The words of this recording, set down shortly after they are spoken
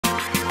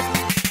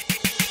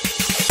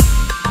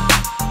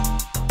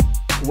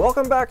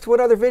Welcome back to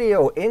another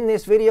video. In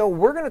this video,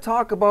 we're going to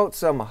talk about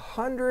some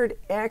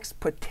 100x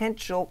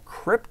potential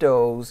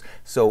cryptos.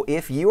 So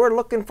if you are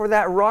looking for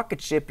that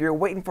rocket ship, you're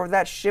waiting for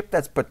that ship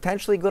that's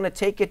potentially going to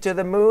take it to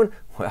the moon,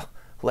 well,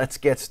 let's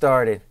get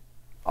started.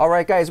 All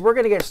right, guys, we're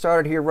going to get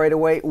started here right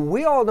away.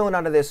 We all know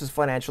none of this is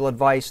financial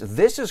advice.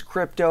 This is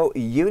crypto.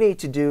 You need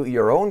to do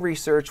your own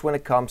research when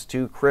it comes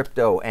to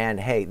crypto. And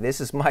hey, this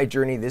is my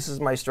journey. This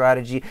is my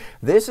strategy.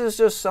 This is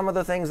just some of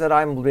the things that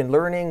I've been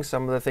learning,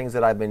 some of the things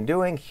that I've been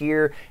doing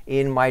here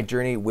in my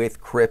journey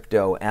with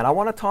crypto. And I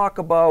want to talk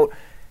about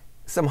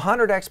some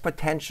 100x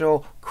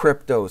potential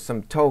cryptos,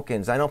 some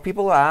tokens. I know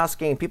people are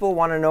asking, people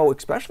want to know,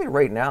 especially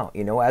right now,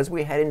 you know, as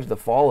we head into the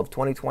fall of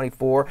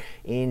 2024,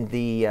 in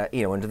the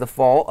into the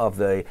fall of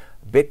the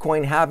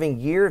Bitcoin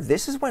halving year,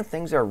 this is when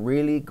things are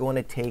really going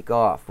to take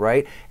off,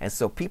 right? And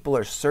so people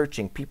are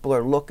searching, people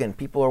are looking,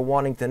 people are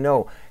wanting to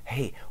know,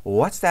 hey,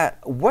 what's that?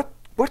 What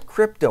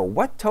crypto,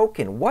 what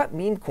token, what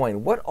meme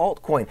coin, what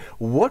altcoin,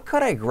 what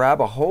could I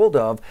grab a hold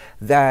of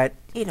that,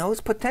 you know,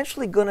 is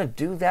potentially going to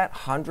do that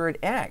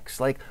 100x?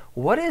 Like,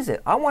 what is it?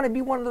 I want to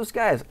be one of those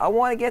guys. I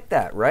want to get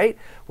that, right?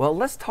 Well,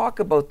 let's talk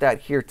about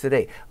that here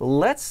today.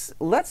 Let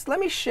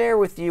me share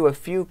with you a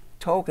few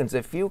tokens,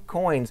 a few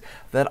coins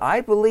that I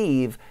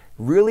believe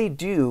really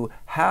do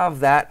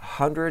have that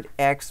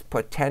 100x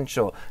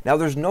potential. Now,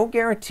 there's no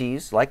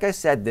guarantees. Like I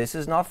said, this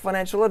is not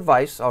financial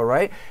advice, all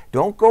right?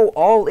 Don't go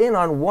all in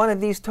on one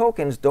of these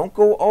tokens. Don't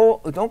go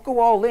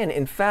all in.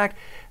 In fact,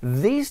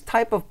 these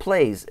type of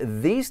plays,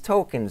 these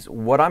tokens,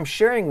 what I'm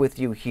sharing with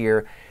you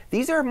here,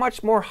 these are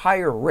much more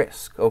higher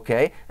risk,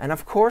 okay? And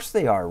of course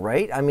they are,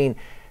 right? I mean,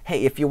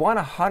 hey, if you want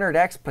a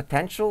 100x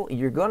potential,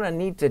 you're going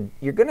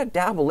to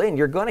dabble in.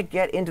 You're going to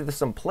get into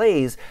some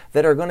plays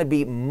that are going to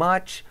be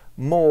much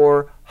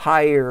more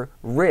higher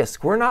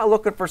risk. We're not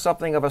looking for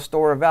something of a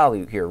store of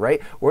value here, right?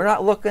 We're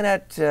not looking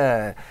at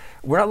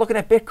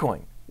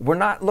Bitcoin. We're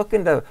not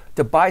looking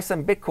to buy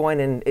some Bitcoin,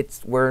 and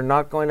we're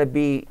not going to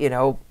be, you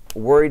know,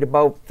 worried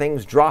about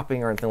things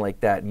dropping or anything like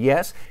that.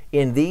 Yes,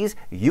 in these,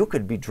 you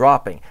could be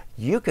dropping.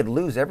 You could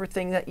lose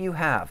everything that you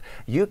have.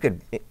 You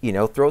could, you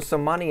know, throw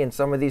some money in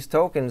some of these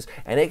tokens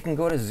and it can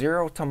go to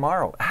zero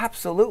tomorrow.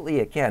 Absolutely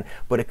it can.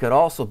 But it could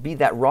also be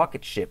that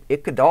rocket ship.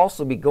 It could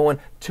also be going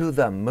to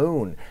the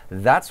moon.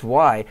 That's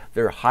why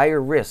they're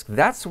higher risk.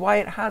 That's why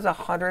it has a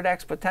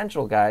 100x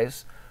potential,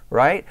 guys,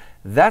 right?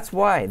 That's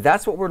why.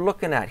 That's what we're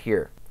looking at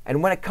here.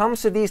 And when it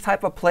comes to these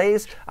type of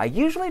plays, I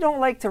usually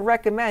don't like to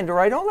recommend, or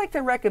I don't like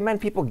to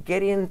recommend people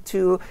get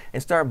into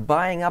and start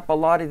buying up a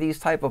lot of these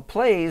type of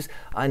plays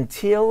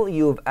until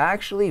you've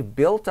actually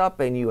built up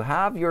and you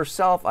have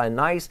yourself a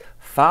nice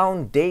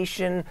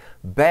foundation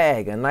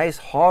bag, a nice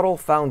HODL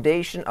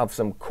foundation of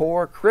some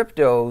core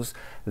cryptos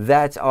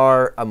that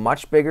are a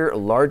much bigger,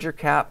 larger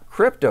cap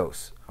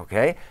cryptos,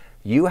 okay?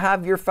 You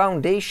have your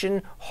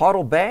foundation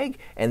HODL bag,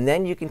 and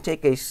then you can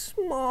take a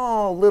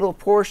small little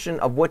portion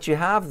of what you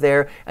have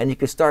there and you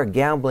can start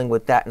gambling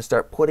with that and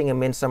start putting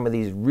them in some of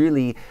these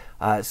really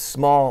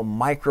small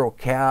micro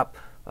cap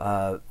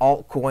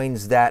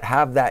altcoins that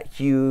have that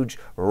huge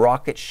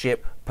rocket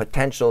ship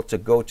potential to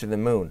go to the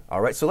moon. All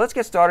right, so let's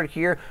get started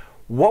here.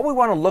 What we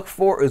want to look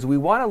for is we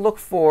want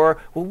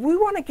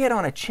to get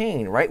on a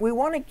chain, right? We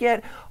want to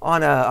get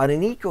on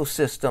an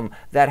ecosystem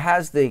that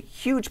has the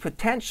huge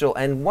potential,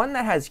 and one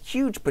that has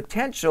huge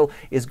potential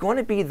is going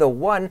to be the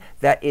one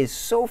that is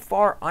so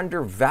far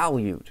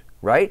undervalued,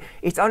 right?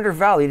 It's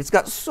undervalued. It's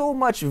got so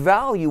much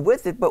value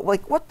with it, but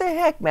like, what the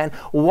heck, man?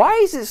 Why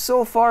is it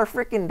so far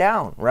freaking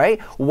down,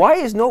 right?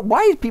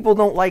 Why people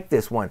don't like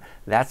this one?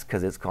 That's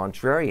because it's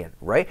contrarian,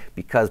 right?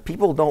 Because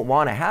people don't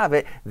want to have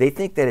it. They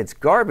think that it's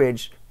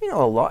garbage. You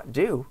know, a lot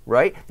do,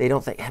 right? They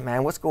don't think, hey,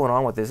 man, what's going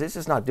on with this? This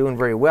is not doing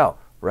very well,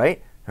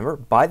 right? Remember,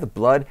 buy the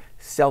blood,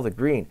 sell the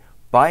green.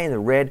 Buy in the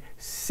red,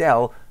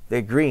 sell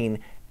the green.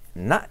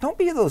 Don't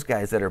be those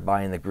guys that are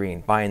buying the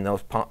green, buying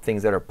those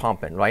things that are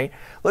pumping, right?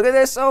 Look at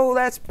this. Oh,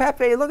 that's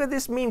Pepe. Look at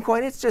this meme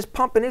coin. It's just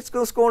pumping. It's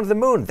just going to the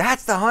moon.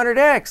 That's the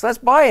 100x. Let's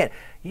buy it.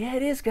 Yeah,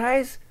 it is,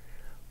 guys.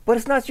 But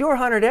it's not your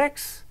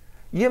 100x.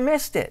 You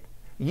missed it.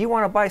 You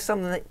want to buy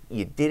something that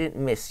you didn't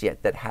miss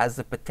yet, that has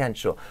the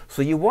potential.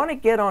 So you want to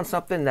get on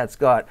something that's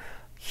got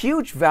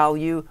huge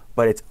value,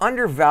 but it's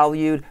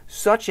undervalued,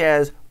 such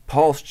as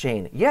Pulse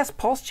Chain. Yes,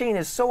 Pulse Chain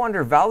is so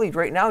undervalued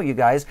right now, you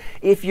guys.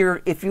 If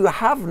you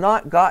have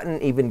not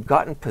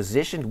gotten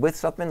positioned with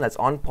something that's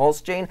on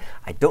Pulse Chain,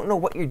 I don't know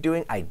what you're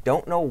doing. I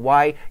don't know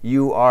why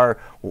you are,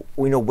 you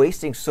know,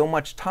 wasting so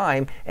much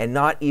time and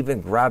not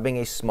even grabbing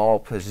a small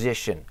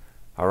position.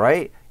 All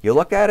right, you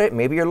look at it,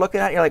 maybe you're looking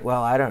at it, you're like,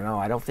 well, I don't know,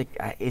 I don't think,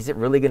 is it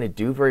really going to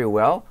do very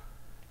well?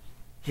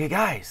 You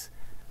guys,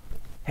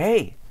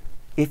 hey,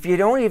 if you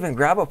don't even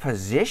grab a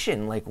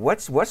position, like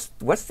what's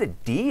the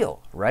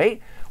deal,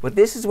 right? But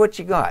this is what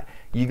you got.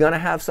 You're gonna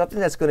have something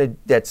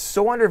that's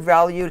so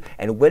undervalued,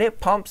 and when it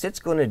pumps, it's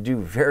gonna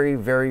do very,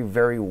 very,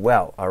 very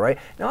well. All right.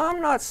 Now, I'm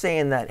not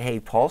saying that, hey,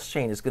 Pulse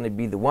Chain is gonna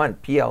be the one,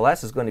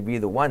 PLS is gonna be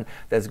the one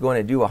that's going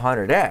to do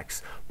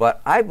 100x,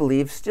 but I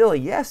believe still,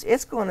 yes,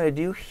 it's gonna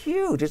do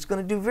huge. It's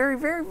gonna do very,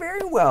 very,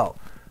 very well.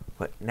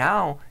 But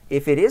now,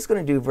 if it is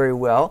going to do very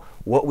well,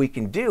 what we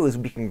can do is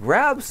we can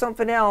grab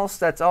something else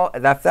that's all,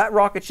 if that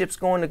rocket ship's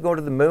going to go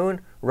to the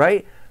moon,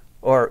 right?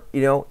 Or,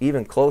 you know,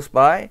 even close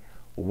by,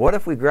 what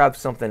if we grab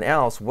something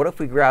else? What if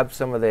we grab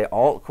some of the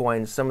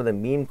altcoins, some of the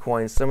meme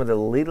coins, some of the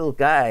little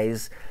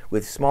guys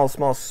with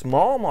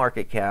small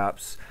market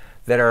caps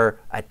that are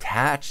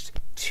attached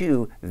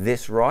to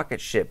this rocket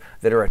ship,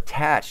 that are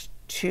attached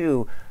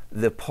to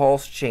the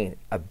pulse chain,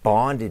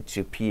 bonded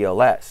to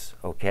PLS,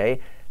 okay?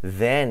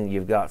 Then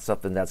you've got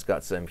something that's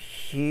got some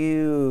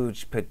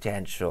huge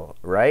potential,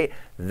 right?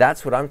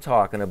 That's what I'm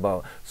talking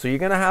about. So you're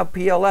going to have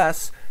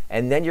PLS,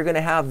 and then you're going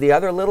to have the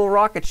other little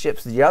rocket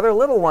ships, the other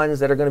little ones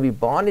that are going to be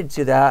bonded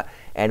to that.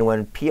 And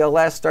when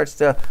PLS starts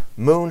to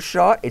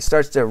moonshot, it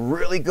starts to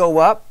really go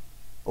up,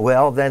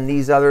 well, then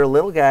these other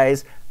little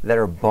guys that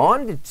are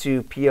bonded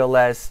to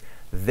PLS,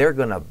 they're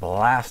going to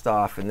blast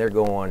off and they're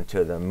going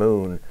to the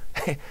moon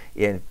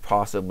and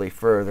possibly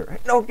further.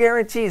 No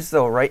guarantees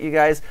though, right, you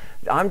guys?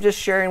 I'm just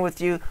sharing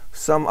with you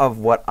some of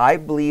what I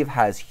believe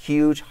has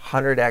huge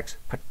 100x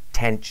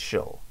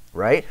potential,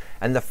 right?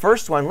 And the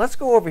first one, let's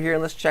go over here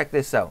and let's check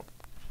this out.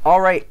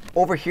 All right,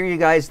 over here, you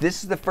guys,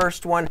 this is the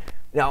first one.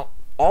 Now,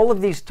 all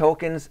of these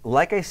tokens,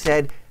 like I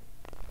said,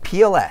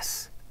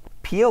 PLS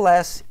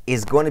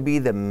is going to be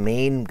the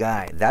main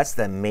guy. That's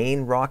the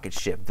main rocket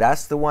ship.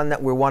 That's the one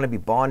that we want to be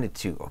bonded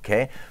to,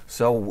 okay?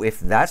 So if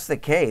that's the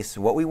case,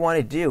 what we want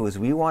to do is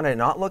we want to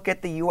not look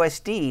at the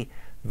USD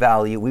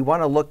value. We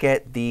want to look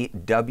at the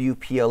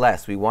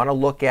WPLS. We want to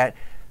look at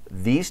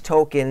these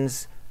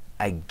tokens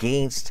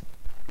against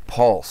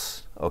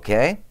Pulse,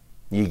 okay?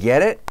 You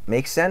get it?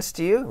 Makes sense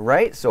to you,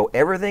 right? So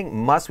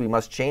everything we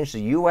must change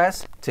the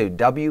US to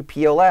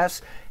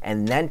WPLS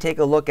and then take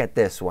a look at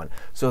this one.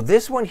 So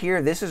this one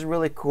here, this is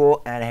really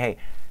cool. And hey,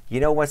 you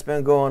know what's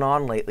been going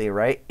on lately,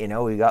 right? You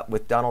know, we got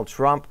with Donald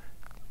Trump,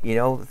 you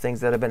know, the things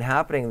that have been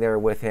happening there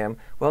with him.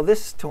 Well,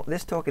 this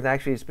token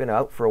actually has been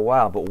out for a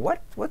while, but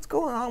what's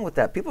going on with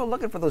that? People are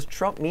looking for those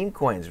Trump meme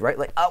coins, right?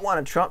 Like, I want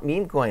a Trump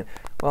meme coin.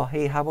 Well,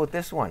 hey, how about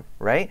this one,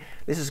 right?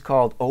 This is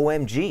called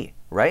OMG.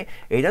 Right?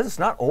 It's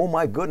not oh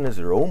my goodness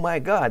or oh my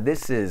god.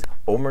 This is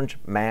Orange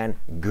Man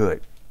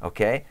Good.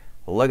 Okay?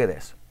 Look at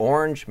this.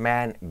 Orange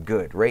Man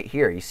Good right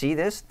here. You see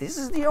this? This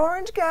is the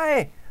orange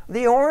guy.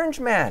 The orange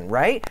man,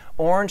 right?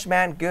 Orange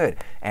Man Good.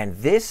 And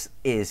this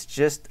is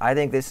just, I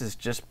think this is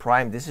just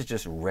prime. This is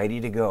just ready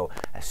to go.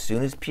 As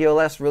soon as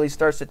PLS really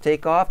starts to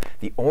take off,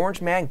 the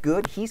Orange Man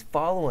Good, he's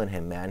following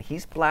him, man.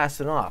 He's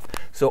blasting off.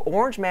 So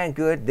Orange Man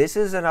Good, this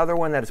is another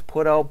one that is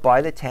put out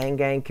by the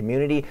Tangang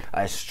community,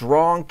 a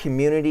strong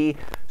community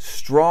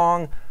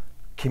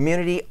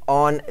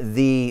on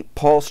the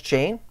Pulse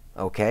chain.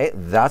 Okay,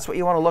 that's what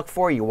you want to look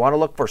for. You want to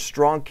look for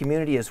strong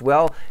community as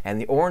well. And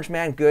the Orange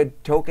Man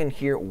Good token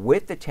here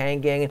with the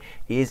Tangang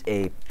is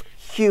a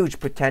huge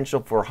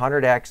potential for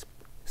 100x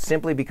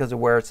simply because of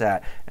where it's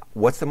at.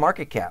 What's the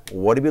market cap?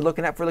 What are we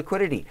looking at for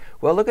liquidity?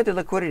 Well, look at the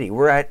liquidity.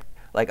 We're at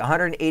like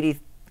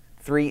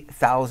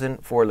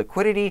 183,000 for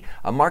liquidity,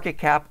 a market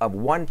cap of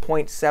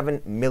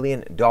 $1.7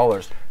 million.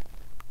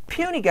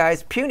 Puny,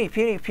 guys, puny.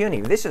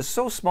 This is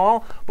so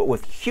small, but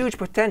with huge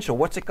potential.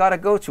 What's it got to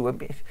go to?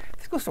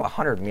 This goes to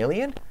 100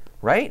 million,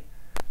 right?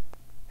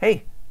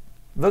 Hey,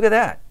 look at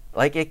that.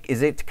 Like,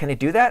 can it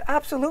do that?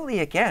 Absolutely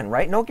it can,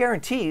 right? No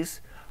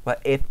guarantees. But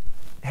if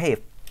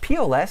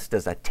PLS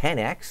does a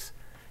 10x,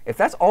 if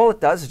that's all it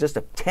does is just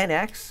a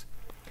 10x,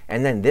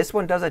 and then this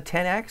one does a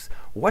 10x,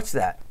 what's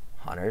that?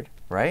 100,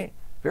 right?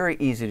 Very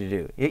easy to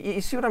do.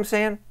 You see what I'm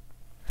saying?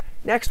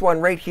 Next one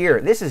right here.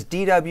 This is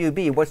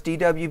DWB. What's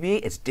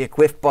DWB? It's Dick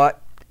Whiff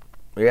Butt.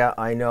 Yeah,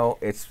 I know.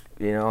 It's,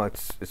 you know,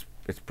 it's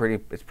pretty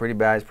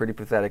bad. It's pretty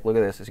pathetic. Look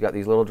at this. It's got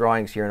these little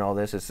drawings here and all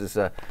this. This is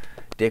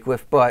Dick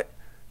Whiff Butt.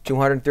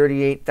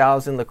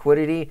 238,000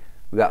 liquidity.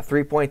 We got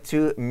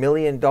 $3.2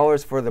 million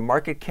for the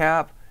market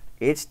cap.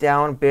 It's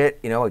down a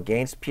bit, you know,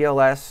 against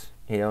PLS.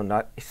 You know,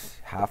 not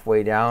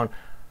halfway down.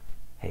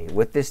 Hey,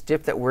 with this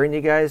dip that we're in, you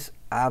guys,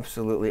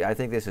 absolutely, I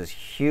think this is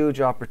huge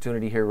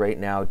opportunity here right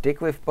now. Dick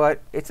Whiff Butt,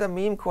 it's a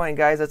meme coin,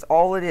 guys. That's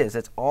all it is.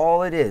 That's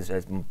all it is.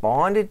 It's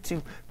bonded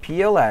to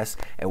PLS,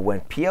 and when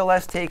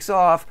PLS takes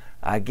off,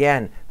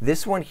 again,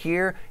 this one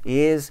here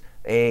is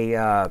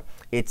a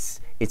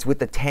it's with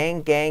the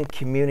Tangang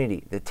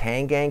community. The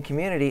Tangang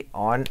community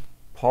on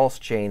Pulse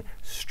chain,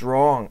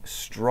 strong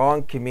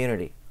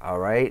community. All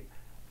right,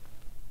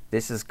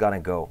 this is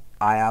gonna go.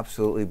 I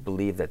absolutely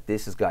believe that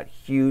this has got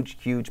huge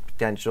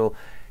potential.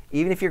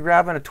 Even if you're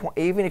grabbing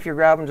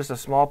just a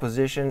small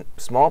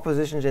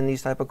positions in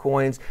these type of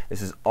coins,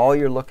 this is all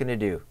you're looking to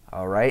do.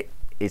 All right,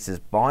 it's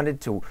just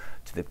bonded to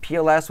the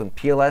PLS. When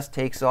PLS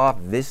takes off,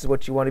 this is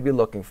what you want to be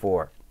looking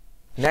for.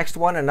 Next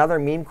one, another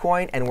meme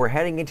coin, and we're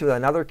heading into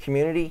another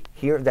community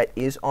here that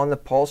is on the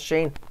Pulse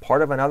chain,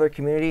 part of another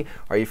community.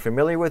 Are you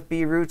familiar with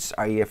B-Roots?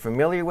 Are you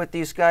familiar with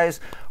these guys?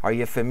 Are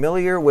you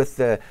familiar with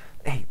the,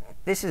 hey,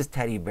 this is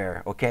Teddy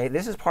Bear, okay?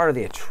 This is part of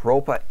the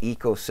Atropa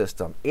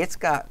ecosystem. It's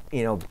got,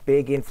 you know,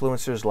 big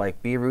influencers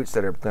like B-Roots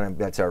that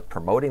are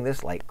promoting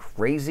this like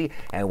crazy.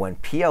 And when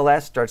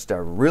PLS starts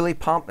to really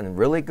pump and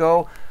really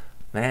go,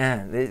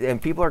 Man,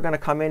 and people are going to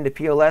come into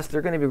PLS.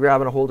 They're going to be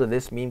grabbing a hold of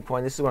this meme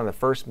coin. This is one of the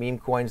first meme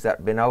coins that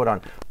have been out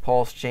on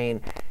Pulse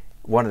Chain.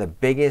 One of the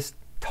biggest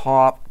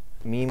top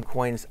meme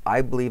coins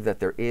I believe that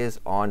there is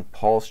on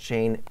Pulse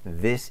Chain.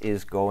 This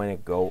is going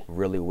to go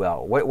really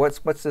well.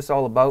 What's this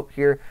all about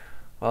here?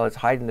 Well, it's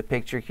hiding the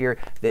picture here.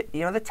 The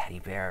teddy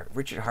bear.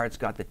 Richard Hart's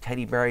got the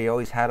teddy bear he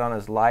always had on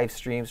his live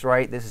streams,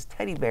 right? This is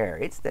teddy bear.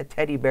 It's the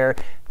teddy bear.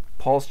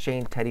 Pulse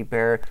Chain teddy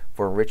bear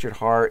for Richard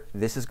Hart.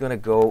 This is going to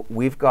go.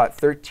 We've got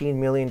 $13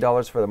 million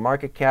for the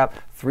market cap,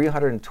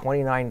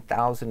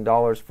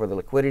 $329,000 for the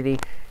liquidity.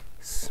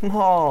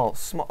 Small,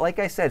 like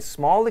I said,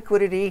 small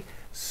liquidity,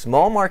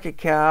 small market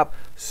cap,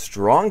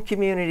 strong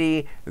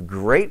community,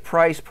 great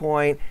price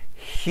point,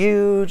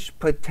 huge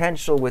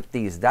potential with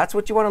these. That's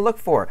what you want to look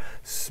for.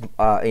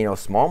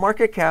 Small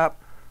market cap,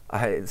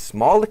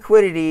 small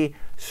liquidity,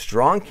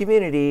 strong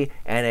community,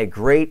 and a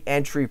great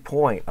entry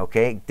point.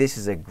 Okay, this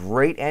is a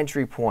great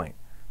entry point.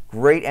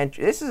 Great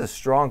entry. This is a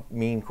strong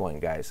meme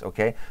coin, guys.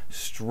 Okay,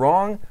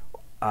 strong,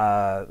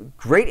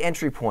 great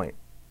entry point.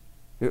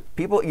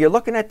 People, you're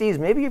looking at these.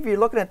 Maybe if you're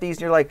looking at these,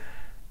 and you're like,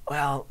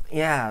 well,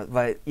 yeah,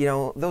 but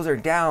those are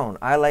down.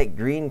 I like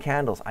green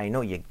candles. I know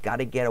you got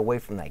to get away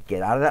from that.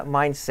 Get out of that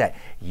mindset.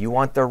 You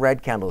want the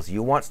red candles.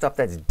 You want stuff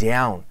that's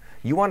down.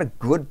 You want a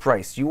good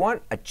price. You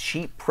want a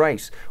cheap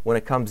price when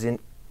it comes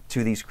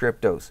into these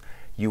cryptos.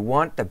 You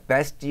want the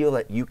best deal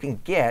that you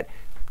can get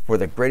for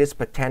the greatest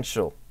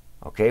potential,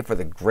 okay, for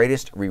the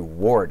greatest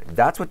reward.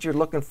 That's what you're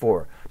looking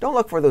for. Don't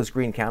look for those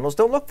green candles.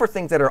 Don't look for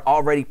things that are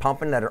already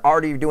pumping, that are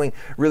already doing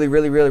really,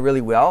 really, really,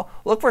 really well.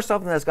 Look for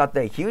something that's got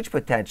the huge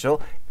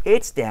potential.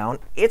 It's down.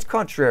 It's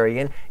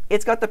contrarian.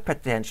 It's got the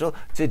potential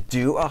to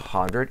do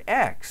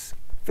 100x.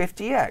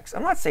 50x.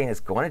 I'm not saying it's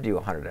going to do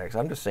 100x.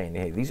 I'm just saying,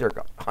 hey, these are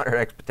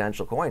 100x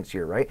potential coins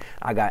here, right?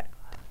 I got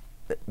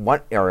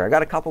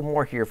a couple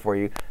more here for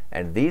you,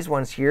 and these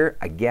ones here,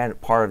 again,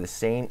 part of the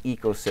same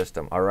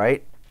ecosystem. All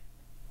right,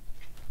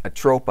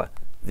 Atropa.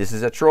 This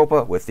is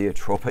Atropa with the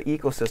Atropa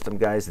ecosystem,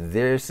 guys.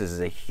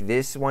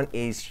 This one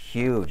is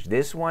huge.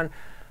 This one,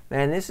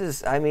 man, this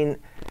has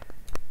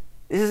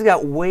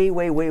got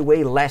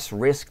way less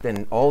risk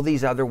than all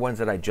these other ones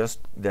that I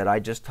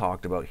just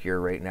talked about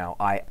here right now.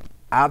 I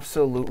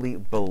absolutely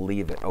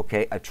believe it.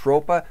 Okay,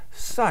 Atropa,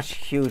 such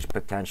huge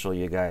potential,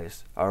 you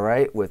guys. All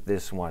right, with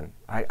this one,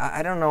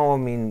 I don't know. I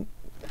mean,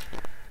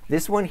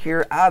 this one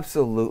here,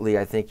 absolutely.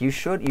 I think you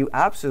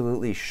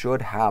absolutely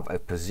should have a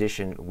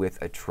position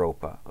with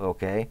Atropa.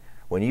 Okay,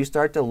 when you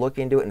start to look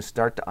into it and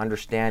start to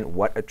understand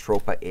what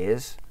Atropa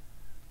is,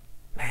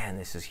 man,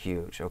 this is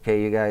huge.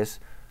 Okay, you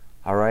guys.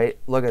 All right,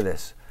 look at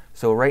this.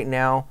 So right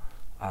now,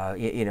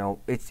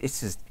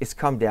 it's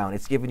come down.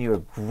 It's given you a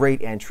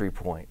great entry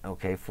point,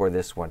 okay, for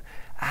this one.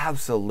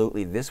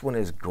 Absolutely, this one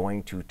is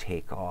going to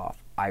take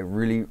off. I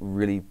really,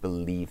 really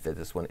believe that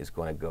this one is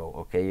going to go,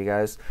 okay, you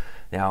guys?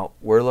 Now,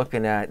 we're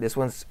looking at,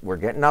 we're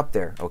getting up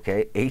there,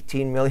 okay?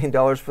 $18 million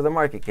for the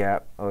market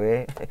cap,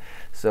 okay?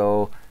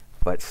 So,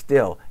 but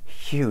still,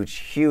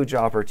 huge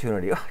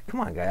opportunity. Oh,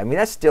 come on, guys. I mean,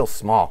 that's still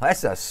small.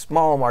 That's a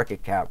small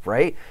market cap,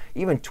 right?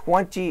 Even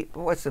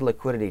what's the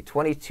liquidity?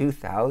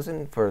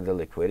 22,000 for the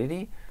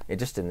liquidity?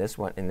 Just in this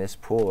one, in this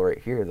pool right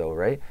here, though,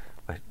 right?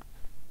 But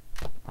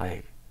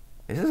like,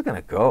 this is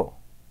gonna go.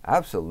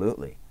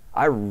 Absolutely.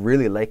 I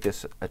really like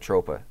this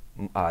Atropa,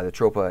 the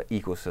Atropa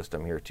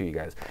ecosystem here too, you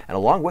guys. And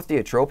along with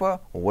the Atropa,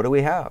 what do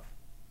we have?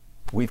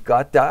 We've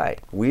got DAI.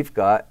 We've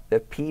got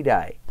the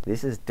PDAI.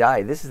 This is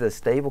DAI. This is the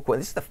stable coin.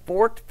 This is the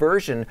forked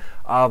version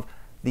of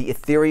the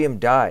Ethereum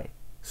DAI.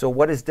 So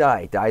what is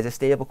DAI? DAI is a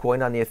stable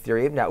coin on the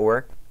Ethereum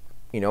network,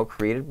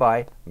 created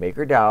by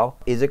MakerDAO.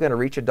 Is it going to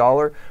reach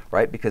 $1?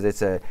 Right? Because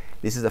this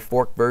is a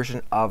forked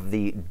version of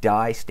the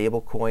DAI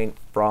stable coin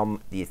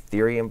from the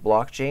Ethereum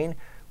blockchain,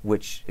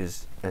 which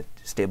is a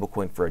stable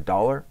coin for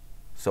 $1.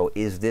 So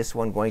is this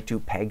one going to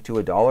peg to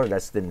 $1?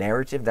 That's the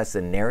narrative. That's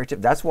the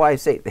narrative. That's why I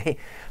say, hey,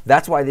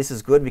 that's why this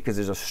is good, because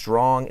there's a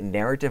strong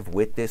narrative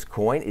with this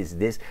coin.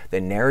 The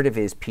narrative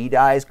is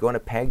PDAI is going to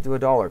peg to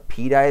 $1.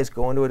 PDAI is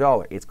going to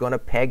 $1. It's going to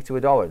peg to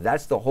 $1.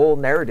 That's the whole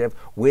narrative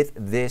with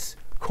this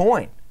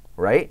coin,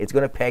 right? It's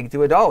going to peg to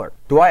 $1.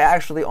 Do I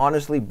actually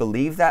honestly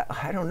believe that?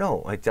 I don't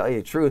know. I tell you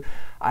the truth.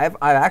 I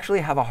actually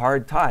have a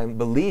hard time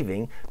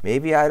believing.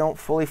 Maybe I don't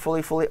fully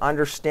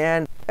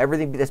understand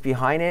everything that's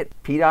behind it.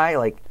 PDAI,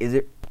 like, is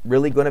it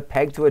really going to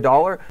peg to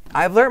 $1?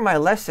 I've learned my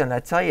lesson. I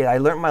tell you, I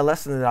learned my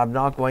lesson that I'm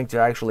not going to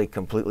actually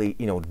completely,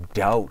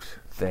 doubt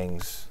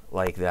things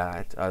like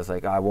that. I was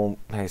like,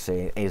 I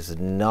say it's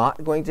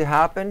not going to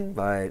happen,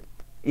 but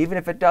even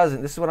if it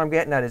doesn't, this is what I'm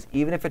getting at, is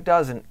even if it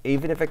doesn't,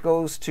 even if it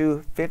goes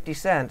to 50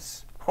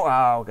 cents,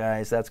 wow,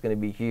 guys, that's going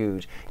to be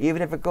huge.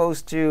 Even if it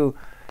goes to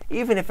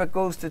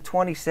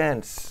 20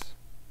 cents,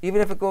 even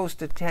if it goes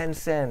to 10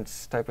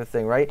 cents type of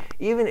thing, right?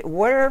 Even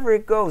wherever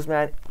it goes,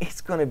 man,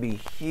 it's going to be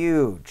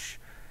huge.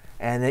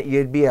 And that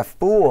you'd be a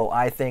fool,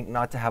 I think,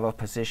 not to have a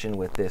position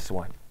with this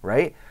one,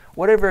 right?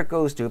 Whatever it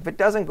goes to. If it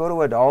doesn't go to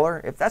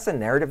 $1, if that's the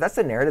narrative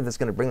that's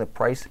going to bring the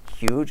price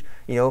huge,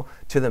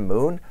 to the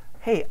moon,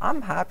 hey,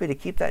 I'm happy to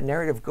keep that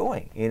narrative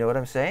going. You know what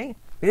I'm saying?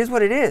 it is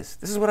what it is.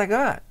 This is what I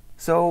got.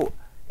 So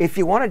if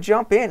you want to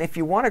jump in, if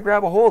you want to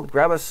grab a hold,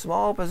 grab a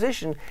small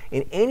position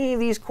in any of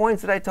these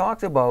coins that I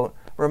talked about,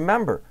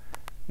 remember,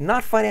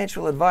 not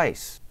financial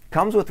advice.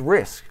 Comes with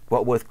risk,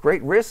 but with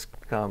great risk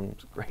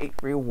comes great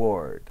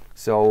reward.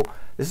 So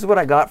this is what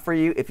I got for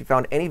you. If you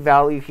found any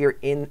value here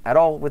at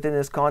all within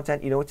this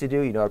content, you know what to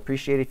do. I'd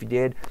appreciate it if you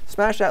did.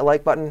 Smash that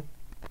like button.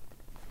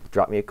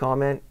 Drop me a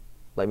comment.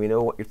 Let me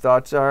know what your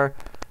thoughts are.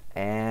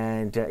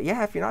 And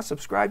yeah, if you're not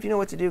subscribed, you know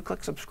what to do.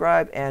 Click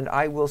subscribe, and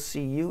I will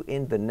see you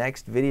in the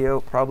next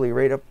video, probably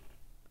right up